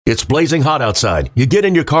It's blazing hot outside. You get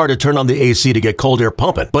in your car to turn on the AC to get cold air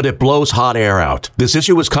pumping, but it blows hot air out. This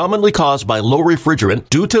issue is commonly caused by low refrigerant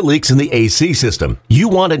due to leaks in the AC system. You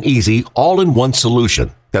want an easy, all-in-one solution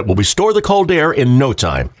that will restore the cold air in no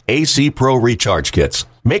time. AC Pro Recharge Kits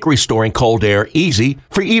make restoring cold air easy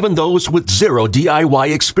for even those with zero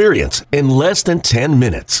DIY experience in less than 10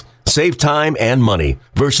 minutes. Save time and money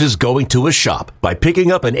versus going to a shop by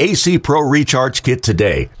picking up an AC Pro Recharge Kit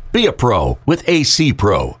today. Be a pro with AC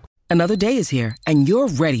Pro. Another day is here, and you're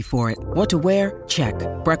ready for it. What to wear? Check.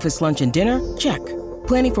 Breakfast, lunch, and dinner? Check.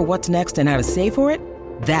 Planning for what's next and how to save for it?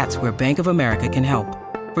 That's where Bank of America can help.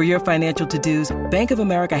 For your financial to-dos, Bank of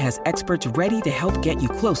America has experts ready to help get you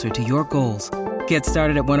closer to your goals. Get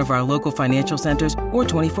started at one of our local financial centers or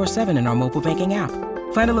 24/7 in our mobile banking app.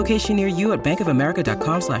 Find a location near you at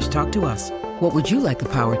bankofamerica.com/talktous. What would you like the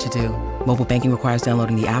power to do? Mobile banking requires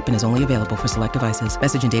downloading the app and is only available for select devices.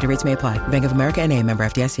 Message and data rates may apply. Bank of America N.A., member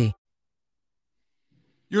FDIC.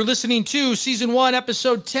 You're listening to Season 1,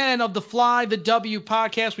 Episode 10 of the Fly the W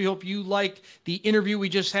podcast. We hope you liked the interview we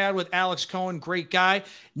just had with Alex Cohen. Great guy.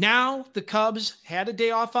 Now, the Cubs had a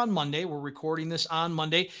day off on Monday. We're recording this on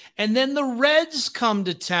Monday. And then the Reds come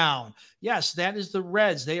to town. Yes, that is the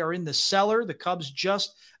Reds. They are in the cellar. The Cubs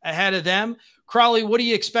just ahead of them. Crowley, what are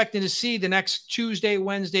you expecting to see the next Tuesday,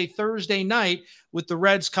 Wednesday, Thursday night with the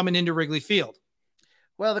Reds coming into Wrigley Field?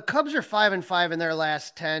 Well, the Cubs are 5-5 in their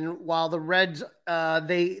last 10, while the Reds,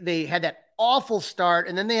 they had that awful start,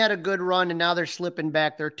 and then they had a good run, and now they're slipping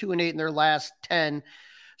back. They're 2-8 in their last 10.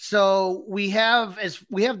 So we have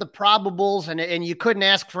the probables, and you couldn't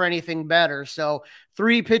ask for anything better. So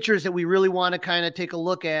 3 pitchers that we really want to kind of take a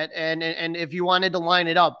look at, and if you wanted to line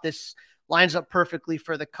it up, this lines up perfectly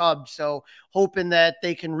for the Cubs. So hoping that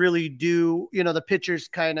they can really do, the pitchers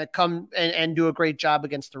kind of come and do a great job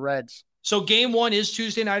against the Reds. So game 1 is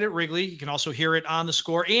Tuesday night at Wrigley. You can also hear it on the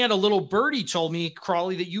Score. And a little birdie told me,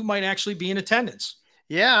 Crawley, that you might actually be in attendance.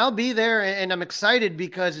 Yeah, I'll be there, and I'm excited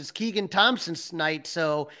because it's Keegan Thompson's night.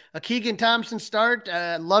 So a Keegan Thompson start,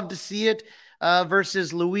 love to see it,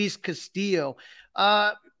 versus Luis Castillo.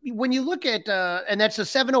 When you look at, and that's a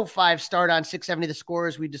 7:05 start on 670 The Score,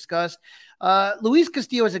 as we discussed. Luis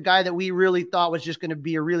Castillo is a guy that we really thought was just going to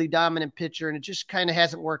be a really dominant pitcher, and it just kind of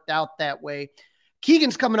hasn't worked out that way.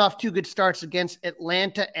 Keegan's coming off 2 good starts against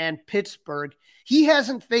Atlanta and Pittsburgh. He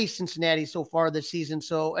hasn't faced Cincinnati so far this season,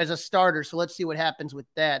 so as a starter. So let's see what happens with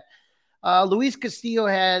that. Luis Castillo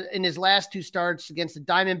had, in his last 2 starts against the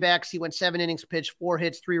Diamondbacks, he went 7 innings pitched, 4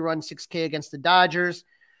 hits, 3 runs, 6K against the Dodgers.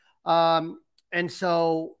 And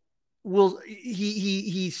so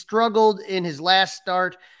he struggled in his last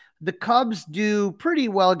start. The Cubs do pretty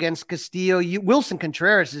well against Castillo. Wilson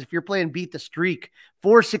Contreras, if you're playing beat the streak,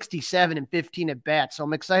 467 and 15 at bats. So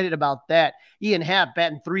I'm excited about that. Ian Happ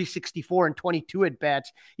batting 364 and 22 at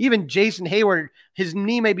bats. Even Jason Hayward, his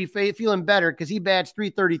knee may be feeling better because he bats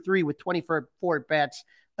 333 with 24 at bats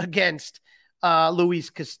against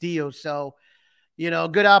Luis Castillo. So,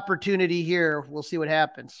 good opportunity here. We'll see what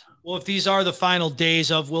happens. Well, if these are the final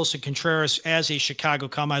days of Wilson Contreras as a Chicago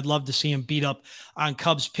Cub, I'd love to see him beat up on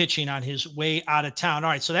Cubs pitching on his way out of town.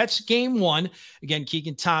 All right, so that's game 1. Again,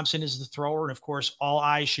 Keegan Thompson is the thrower, and of course, all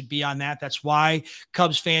eyes should be on that. That's why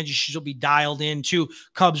Cubs fans, you should be dialed into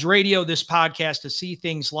Cubs Radio, this podcast, to see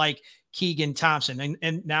things like Keegan Thompson.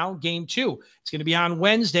 And now game 2. It's going to be on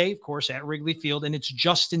Wednesday, of course, at Wrigley Field, and it's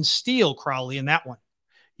Justin Steele, Crowley, in that one.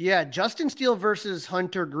 Yeah, Justin Steele versus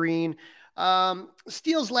Hunter Green.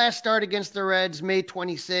 Steele's last start against the Reds, May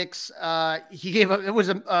 26. It was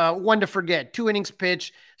a one to forget. 2 innings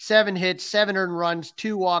pitched, 7 hits, 7 earned runs,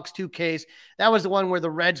 2 walks, 2 Ks. That was the one where the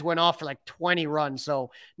Reds went off for like 20 runs. So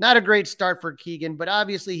not a great start for Keegan, but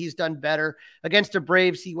obviously he's done better. Against the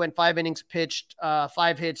Braves, he went 5 innings pitched,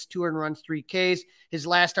 5 hits, 2 earned runs, 3 Ks. His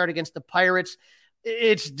last start against the Pirates,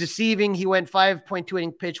 it's deceiving. He went 5.2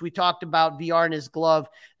 inning pitch. We talked about VR in his glove.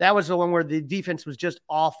 That was the one where the defense was just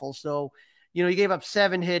awful. So, he gave up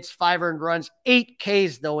 7 hits, 5 earned runs, 8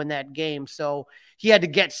 Ks though in that game. So he had to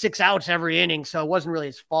get 6 outs every inning. So it wasn't really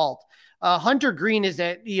his fault. Hunter Green is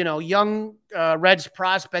that, young Reds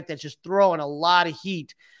prospect that's just throwing a lot of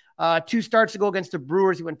heat. 2 starts ago against the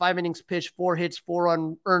Brewers, he went 5 innings pitched, 4 hits,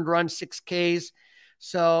 4 earned runs, 6 Ks.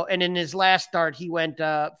 So, and in his last start, he went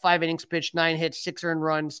 5 innings pitched, 9 hits, 6 earned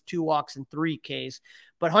runs, 2 walks, and 3 Ks.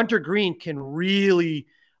 But Hunter Green can really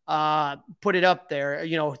put it up there,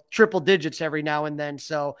 triple digits every now and then.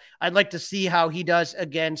 So I'd like to see how he does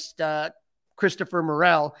against Christopher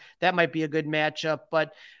Morel. That might be a good matchup,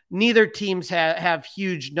 but neither teams have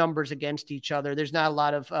huge numbers against each other. There's not a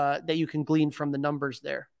lot of that you can glean from the numbers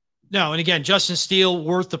there. No, and again, Justin Steele,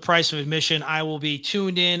 worth the price of admission. I will be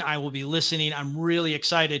tuned in. I will be listening. I'm really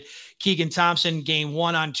excited. Keegan Thompson, game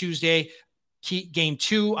 1 on Tuesday. Game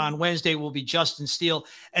 2 on Wednesday will be Justin Steele.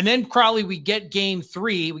 And then, Crowley, we get game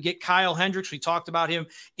 3. We get Kyle Hendricks. We talked about him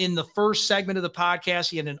in the first segment of the podcast.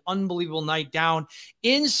 He had an unbelievable night down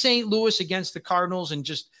in St. Louis against the Cardinals and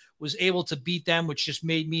just was able to beat them, which just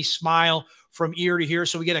made me smile from ear to ear.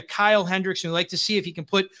 So we get a Kyle Hendricks, and we like to see if he can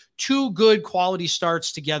put 2 good quality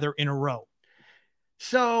starts together in a row.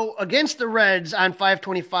 So against the Reds on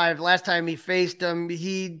 525, last time he faced them,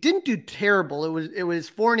 he didn't do terrible. It was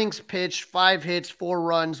 4 innings pitched, 5 hits, 4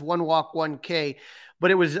 runs, 1 walk, 1 K.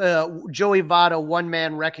 But it was Joey Votto,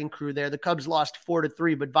 one-man wrecking crew there. The Cubs lost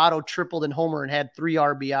 4-3, but Votto tripled and homer and had 3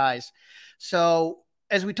 RBIs. So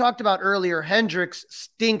as we talked about earlier, Hendricks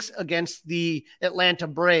stinks against the Atlanta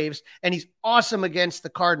Braves, and he's awesome against the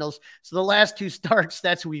Cardinals. So the last 2 starts,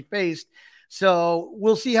 that's who he faced. So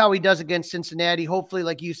we'll see how he does against Cincinnati. Hopefully,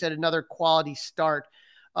 like you said, another quality start.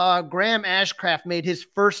 Graham Ashcraft made his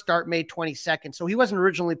first start May 22nd, so he wasn't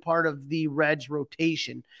originally part of the Reds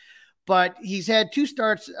rotation. But he's had 2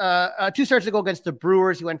 starts ago against the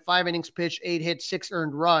Brewers. He went 5 innings pitched, 8 hits, 6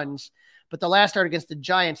 earned runs. But the last start against the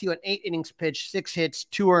Giants, he went 8 innings pitched, 6 hits,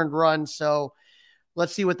 2 earned runs. So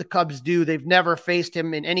let's see what the Cubs do. They've never faced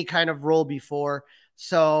him in any kind of role before.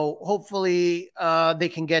 So hopefully they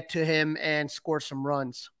can get to him and score some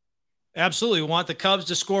runs. Absolutely. We want the Cubs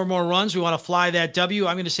to score more runs. We want to fly that W.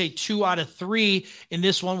 I'm going to say 2 out of 3 in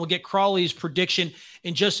this one. We'll get Crawley's prediction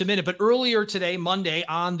in just a minute. But earlier today, Monday,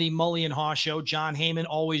 on the Mully and Haw Show, John Heyman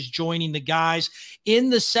always joining the guys in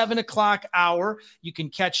the 7 o'clock hour. You can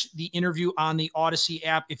catch the interview on the Odyssey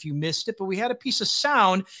app if you missed it. But we had a piece of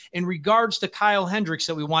sound in regards to Kyle Hendricks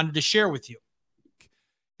that we wanted to share with you.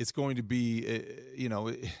 It's going to be,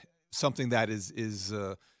 something that is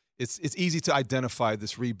it's easy to identify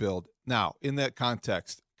this rebuild. Now, in that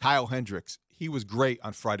context, Kyle Hendricks, he was great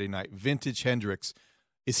on Friday night. Vintage Hendricks.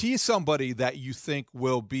 Is he somebody that you think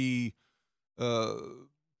will be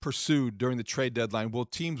pursued during the trade deadline? Will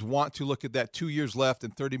teams want to look at that 2 years left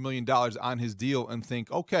and $30 million on his deal and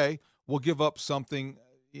think, okay, we'll give up something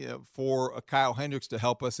for a Kyle Hendricks to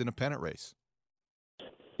help us in a pennant race?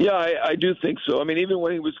 Yeah, I do think so. I mean, even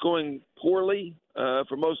when he was going poorly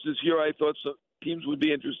for most of this year, I thought some teams would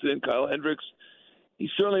be interested in Kyle Hendricks. He's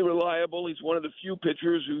certainly reliable. He's one of the few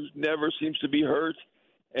pitchers who never seems to be hurt,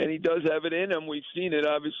 and he does have it in him. We've seen it,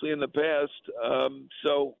 obviously, in the past.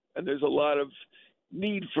 And there's a lot of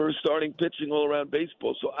need for starting pitching all around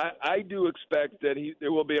baseball. So I do expect that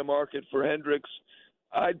there will be a market for Hendricks.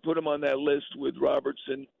 I'd put him on that list with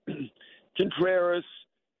Robertson, Contreras,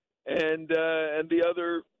 and the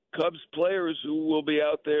other Cubs players who will be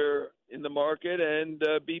out there in the market and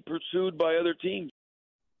be pursued by other teams.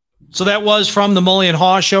 So that was from the Mully and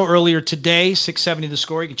Haw Show earlier today, 670 The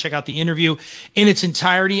Score. You can check out the interview in its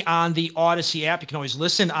entirety on the Odyssey app. You can always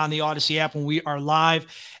listen on the Odyssey app when we are live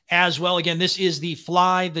as well. Again, this is the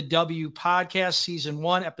Fly the W podcast, season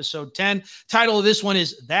 1, episode 10. Title of this one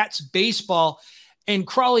is That's Baseball. And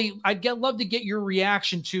Crawley, I'd love to get your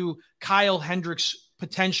reaction to Kyle Hendricks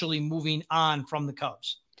potentially moving on from the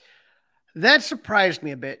Cubs. That surprised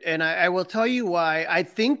me a bit, and I will tell you why. I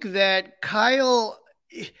think that Kyle,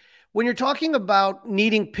 when you're talking about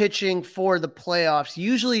needing pitching for the playoffs,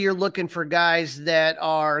 usually you're looking for guys that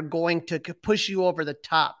are going to push you over the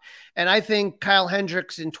top. And I think Kyle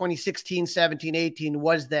Hendricks in 2016, 17, 18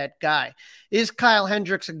 was that guy. Is Kyle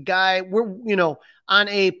Hendricks a guy on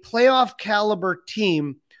a playoff caliber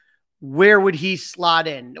team? Where would he slot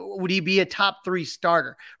in? Would he be a top 3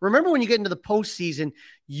 starter? Remember, when you get into the postseason,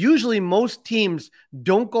 usually most teams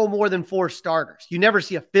don't go more than 4 starters. You never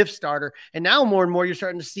see a 5th starter. And now more and more, you're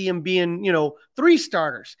starting to see him being, 3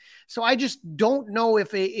 starters. So I just don't know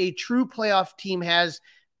if a true playoff team has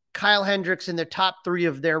Kyle Hendricks in the top 3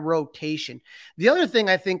 of their rotation. The other thing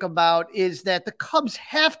I think about is that the Cubs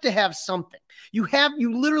have to have something. You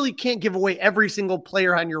literally can't give away every single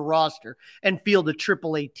player on your roster and field a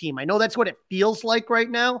AAA team. I know that's what it feels like right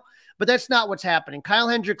now, but that's not what's happening. Kyle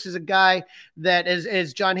Hendricks is a guy that,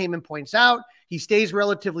 as John Heyman points out, he stays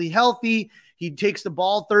relatively healthy. He takes the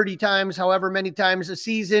ball 30 times, however many times a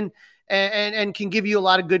season, and can give you a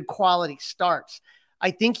lot of good quality starts.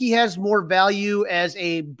 I think he has more value as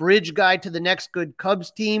a bridge guy to the next good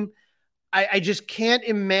Cubs team. I just can't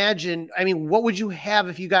imagine. I mean, what would you have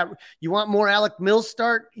if you want more Alec Mills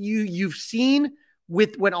start? You've seen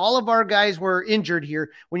with when all of our guys were injured here,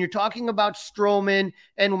 when you're talking about Stroman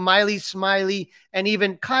and Miley Smiley and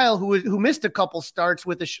even Kyle, who missed a couple starts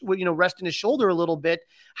with resting his shoulder a little bit,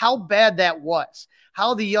 how bad that was,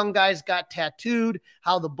 how the young guys got tattooed,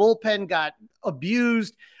 how the bullpen got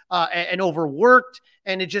abused. and overworked,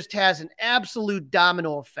 and it just has an absolute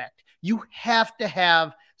domino effect. You have to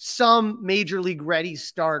have some major league ready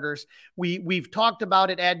starters. We've talked about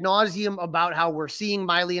it ad nauseum about how we're seeing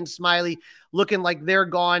Miley and Smiley looking like they're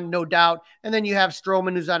gone, no doubt. And then you have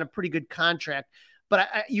Stroman, who's on a pretty good contract. But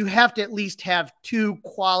you have to at least have two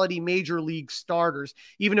quality major league starters,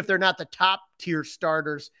 even if they're not the top tier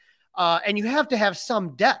starters. And you have to have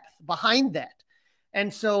some depth behind that.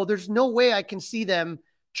 And so there's no way I can see them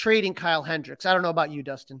trading Kyle Hendricks. I don't know about you,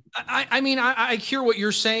 Dustin. I mean, I hear what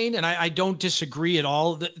you're saying, and I don't disagree at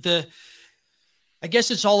all. I guess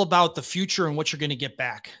it's all about the future and what you're going to get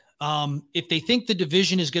back. If they think the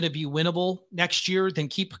division is going to be winnable next year, then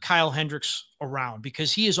keep Kyle Hendricks around,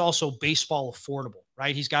 because he is also baseball affordable,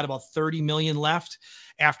 right? He's got about 30 million left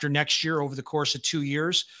after next year over the course of 2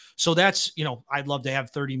 years. So that's, I'd love to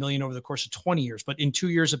have 30 million over the course of 20 years, but in 2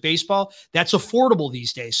 years of baseball, that's affordable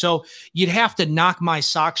these days. So you'd have to knock my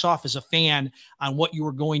socks off as a fan on what you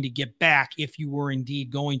were going to get back if you were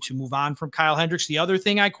indeed going to move on from Kyle Hendricks. The other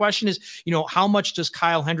thing I question is, how much does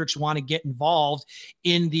Kyle Hendricks want to get involved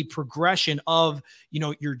in the progression of,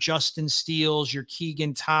 your Justin Steeles, your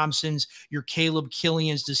Keegan Thompsons, your Caleb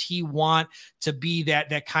Killians? Does he want to be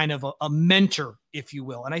that kind of a mentor, if you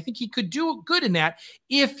will? And I think he could do good in that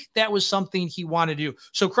if that was something he wanted to do.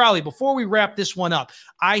 So Crowley, before we wrap this one up,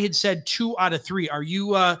 I had said 2 out of 3. Are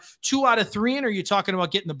you 2 out of 3 in, or are you talking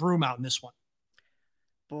about getting the broom out in this one?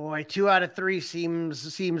 Boy, 2 out of 3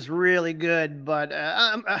 seems really good, but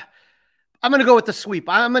I'm going to go with the sweep.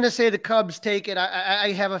 I'm going to say the Cubs take it.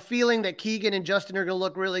 I have a feeling that Keegan and Justin are going to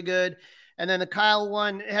look really good. And then the Kyle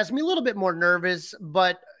one has me a little bit more nervous,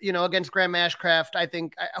 but against Graham Ashcraft, I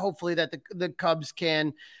think hopefully that the Cubs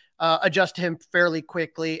can adjust to him fairly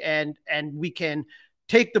quickly, and we can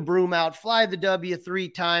take the broom out, fly the W 3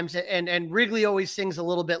 times, and Wrigley always sings a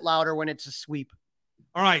little bit louder when it's a sweep.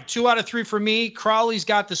 All right, 2 out of 3 for me. Crowley's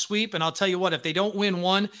got the sweep, and I'll tell you what, if they don't win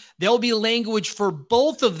one, there'll be language for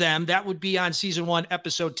both of them. That would be on Season 1,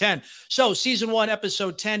 Episode 10. So Season 1,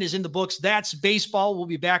 Episode 10 is in the books. That's baseball. We'll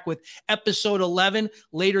be back with Episode 11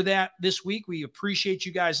 later this week. We appreciate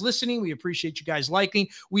you guys listening. We appreciate you guys liking.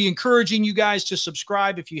 We encouraging you guys to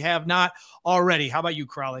subscribe if you have not already. How about you,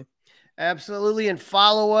 Crowley? Absolutely. And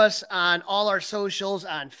follow us on all our socials,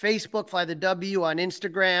 on Facebook, Fly the W, on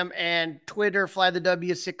Instagram and Twitter, Fly the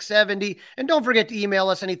W 670. And don't forget to email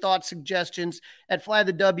us any thoughts, suggestions at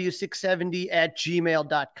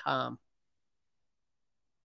flythew670@gmail.com.